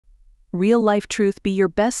Real-life truth, be your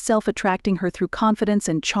best self, attracting her through confidence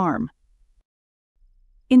and charm.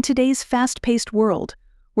 In today's fast-paced world,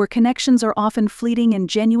 where connections are often fleeting and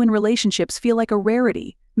genuine relationships feel like a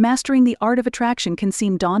rarity, mastering the art of attraction can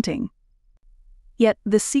seem daunting. Yet,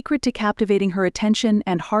 the secret to captivating her attention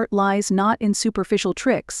and heart lies not in superficial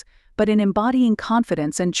tricks, but in embodying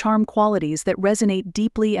confidence and charm, qualities that resonate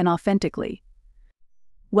deeply and authentically.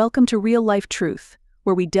 Welcome to Real-Life Truth,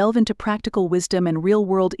 where we delve into practical wisdom and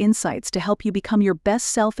real-world insights to help you become your best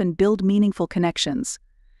self and build meaningful connections.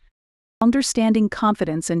 Understanding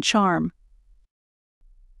confidence and charm.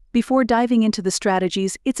 Before diving into the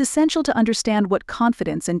strategies, it's essential to understand what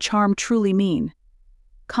confidence and charm truly mean.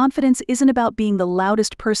 Confidence isn't about being the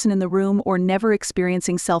loudest person in the room or never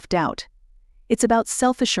experiencing self-doubt. It's about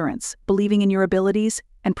self-assurance, believing in your abilities,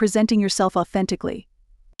 and presenting yourself authentically.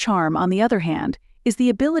 Charm, on the other hand, is the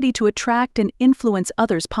ability to attract and influence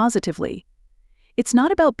others positively. It's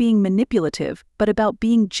not about being manipulative, but about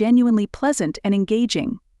being genuinely pleasant and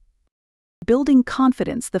engaging. Building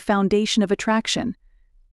confidence, the foundation of attraction.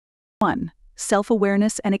 1.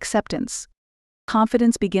 Self-awareness and acceptance.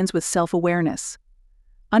 Confidence begins with self-awareness.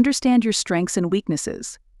 Understand your strengths and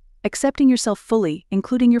weaknesses. Accepting yourself fully,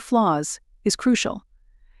 including your flaws, is crucial.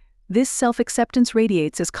 This self-acceptance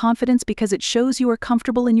radiates as confidence because it shows you are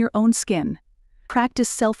comfortable in your own skin. Practice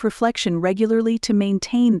self-reflection regularly to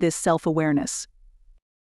maintain this self-awareness.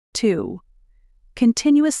 2.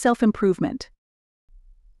 Continuous self-improvement.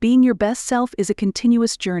 Being your best self is a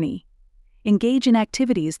continuous journey. Engage in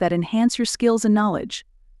activities that enhance your skills and knowledge.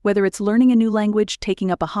 Whether it's learning a new language,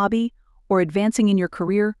 taking up a hobby, or advancing in your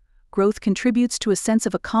career, growth contributes to a sense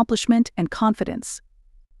of accomplishment and confidence.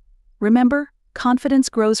 Remember, confidence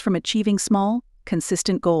grows from achieving small,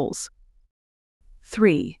 consistent goals.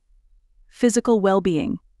 3. Physical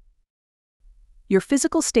well-being. Your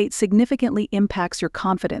physical state significantly impacts your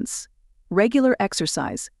confidence. Regular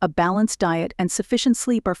exercise, a balanced diet, and sufficient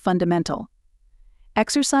sleep are fundamental.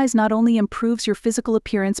 Exercise not only improves your physical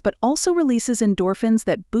appearance but also releases endorphins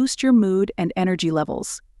that boost your mood and energy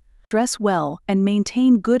levels. Dress well and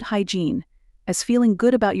maintain good hygiene, as feeling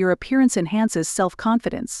good about your appearance enhances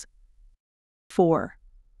self-confidence. 4.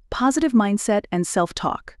 Positive mindset and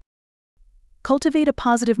self-talk. Cultivate a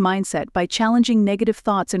positive mindset by challenging negative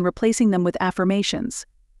thoughts and replacing them with affirmations.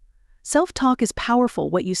 Self-talk is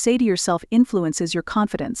powerful. What you say to yourself influences your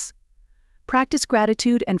confidence. Practice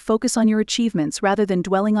gratitude and focus on your achievements rather than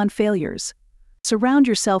dwelling on failures. Surround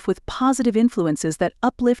yourself with positive influences that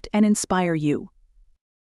uplift and inspire you.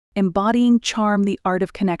 Embodying charm, the art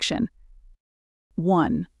of connection.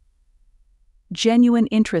 1. Genuine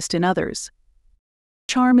interest in others.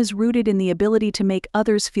 Charm is rooted in the ability to make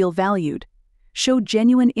others feel valued. Show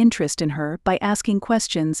genuine interest in her by asking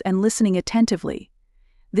questions and listening attentively.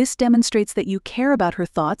 This demonstrates that you care about her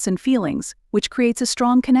thoughts and feelings, which creates a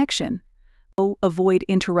strong connection. Avoid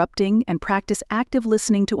interrupting and practice active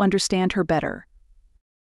listening to understand her better.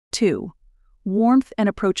 2. Warmth and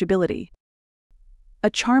approachability. A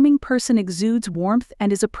charming person exudes warmth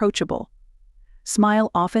and is approachable. Smile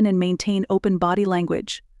often and maintain open body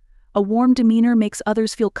language. A warm demeanor makes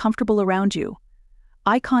others feel comfortable around you.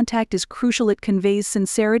 Eye contact is crucial. It conveys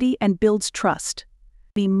sincerity and builds trust.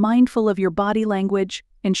 Be mindful of your body language,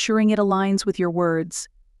 ensuring it aligns with your words.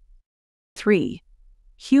 3.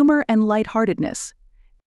 Humor and lightheartedness.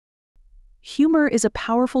 Humor is a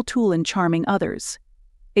powerful tool in charming others.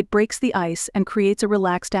 It breaks the ice and creates a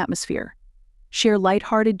relaxed atmosphere. Share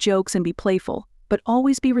lighthearted jokes and be playful, but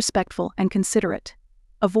always be respectful and considerate.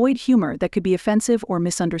 Avoid humor that could be offensive or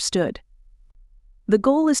misunderstood. The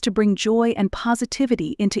goal is to bring joy and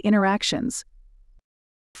positivity into interactions.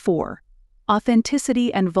 4.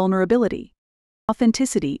 Authenticity and vulnerability.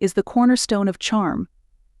 Authenticity is the cornerstone of charm.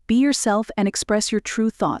 Be yourself and express your true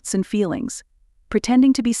thoughts and feelings.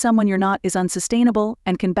 Pretending to be someone you're not is unsustainable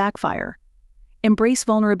and can backfire. Embrace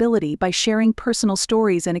vulnerability by sharing personal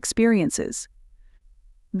stories and experiences.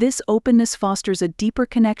 This openness fosters a deeper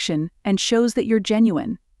connection and shows that you're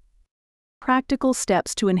genuine. Practical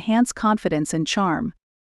steps to enhance confidence and charm.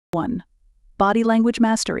 1. Body language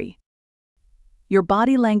mastery. Your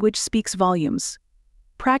body language speaks volumes.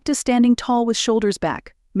 Practice standing tall with shoulders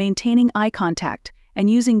back, maintaining eye contact, and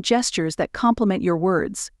using gestures that complement your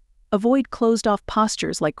words. Avoid closed-off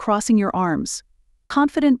postures like crossing your arms.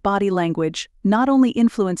 Confident body language not only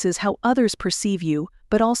influences how others perceive you,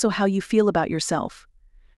 but also how you feel about yourself.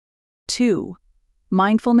 2.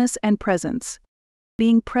 Mindfulness and presence.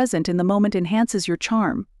 Being present in the moment enhances your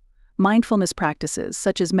charm. Mindfulness practices,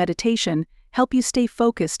 such as meditation, help you stay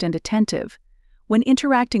focused and attentive. When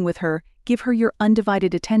interacting with her, give her your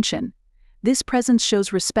undivided attention. This presence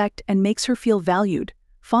shows respect and makes her feel valued,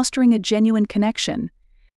 fostering a genuine connection.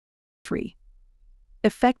 3.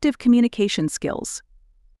 Effective communication skills.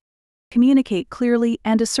 Communicate clearly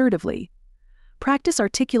and assertively. Practice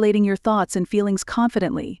articulating your thoughts and feelings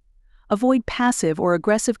confidently. Avoid passive or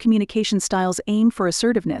aggressive communication styles. Aim for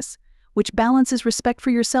assertiveness, which balances respect for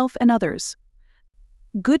yourself and others.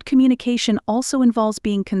 Good communication also involves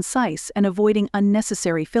being concise and avoiding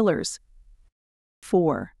unnecessary fillers.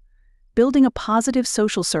 4. Building a positive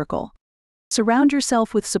social circle. Surround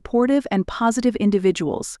yourself with supportive and positive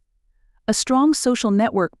individuals. A strong social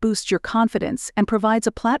network boosts your confidence and provides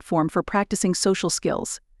a platform for practicing social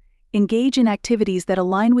skills. Engage in activities that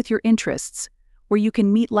align with your interests, where you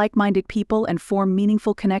can meet like-minded people and form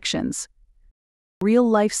meaningful connections.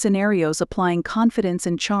 Real-life scenarios applying confidence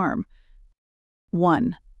and charm.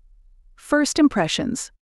 1. First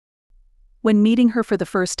impressions. When meeting her for the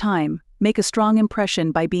first time, make a strong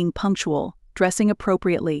impression by being punctual, dressing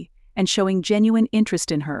appropriately, and showing genuine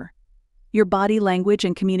interest in her. Your body language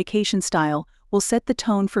and communication style will set the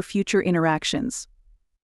tone for future interactions.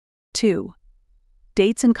 2.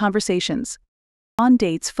 Dates and conversations. On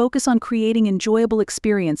dates, focus on creating enjoyable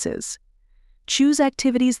experiences. Choose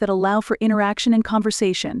activities that allow for interaction and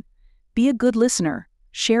conversation. Be a good listener,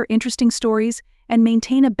 share interesting stories, and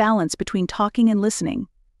maintain a balance between talking and listening.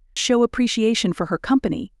 Show appreciation for her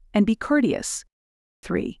company, and be courteous.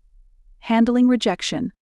 3. Handling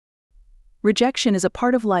rejection. Rejection is a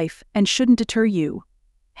part of life and shouldn't deter you.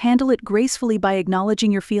 Handle it gracefully by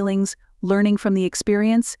acknowledging your feelings, learning from the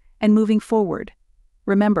experience, and moving forward.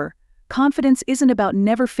 Remember, confidence isn't about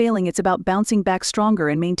never failing, it's about bouncing back stronger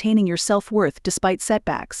and maintaining your self-worth despite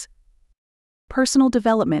setbacks. Personal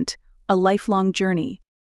development, a lifelong journey.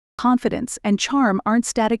 Confidence and charm aren't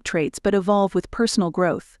static traits but evolve with personal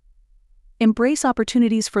growth. Embrace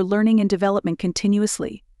opportunities for learning and development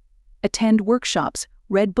continuously. Attend workshops,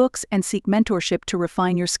 read books, and seek mentorship to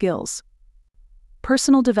refine your skills.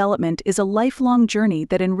 Personal development is a lifelong journey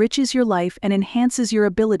that enriches your life and enhances your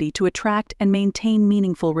ability to attract and maintain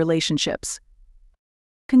meaningful relationships.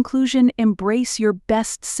 Conclusion: embrace your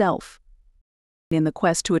best self. In the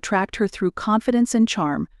quest to attract her through confidence and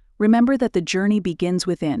charm, remember that the journey begins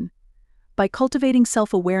within. By cultivating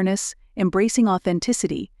self-awareness, embracing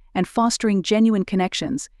authenticity, and fostering genuine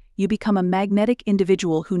connections, you become a magnetic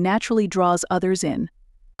individual who naturally draws others in.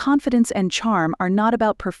 Confidence and charm are not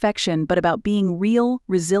about perfection but about being real,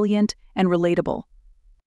 resilient, and relatable.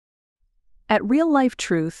 At Real Life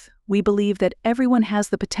Truth, we believe that everyone has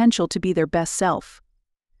the potential to be their best self.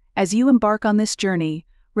 As you embark on this journey,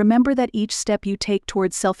 remember that each step you take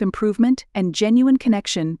towards self-improvement and genuine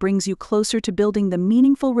connection brings you closer to building the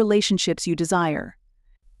meaningful relationships you desire.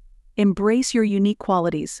 Embrace your unique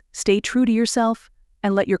qualities, stay true to yourself,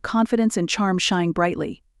 and let your confidence and charm shine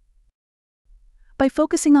brightly. By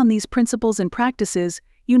focusing on these principles and practices,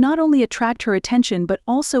 you not only attract her attention but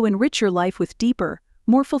also enrich your life with deeper,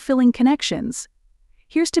 more fulfilling connections.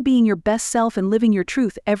 Here's to being your best self and living your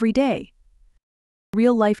truth every day.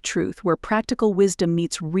 Real Life Truth, where practical wisdom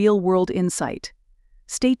meets real-world insight.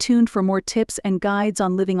 Stay tuned for more tips and guides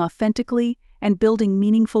on living authentically and building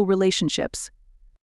meaningful relationships.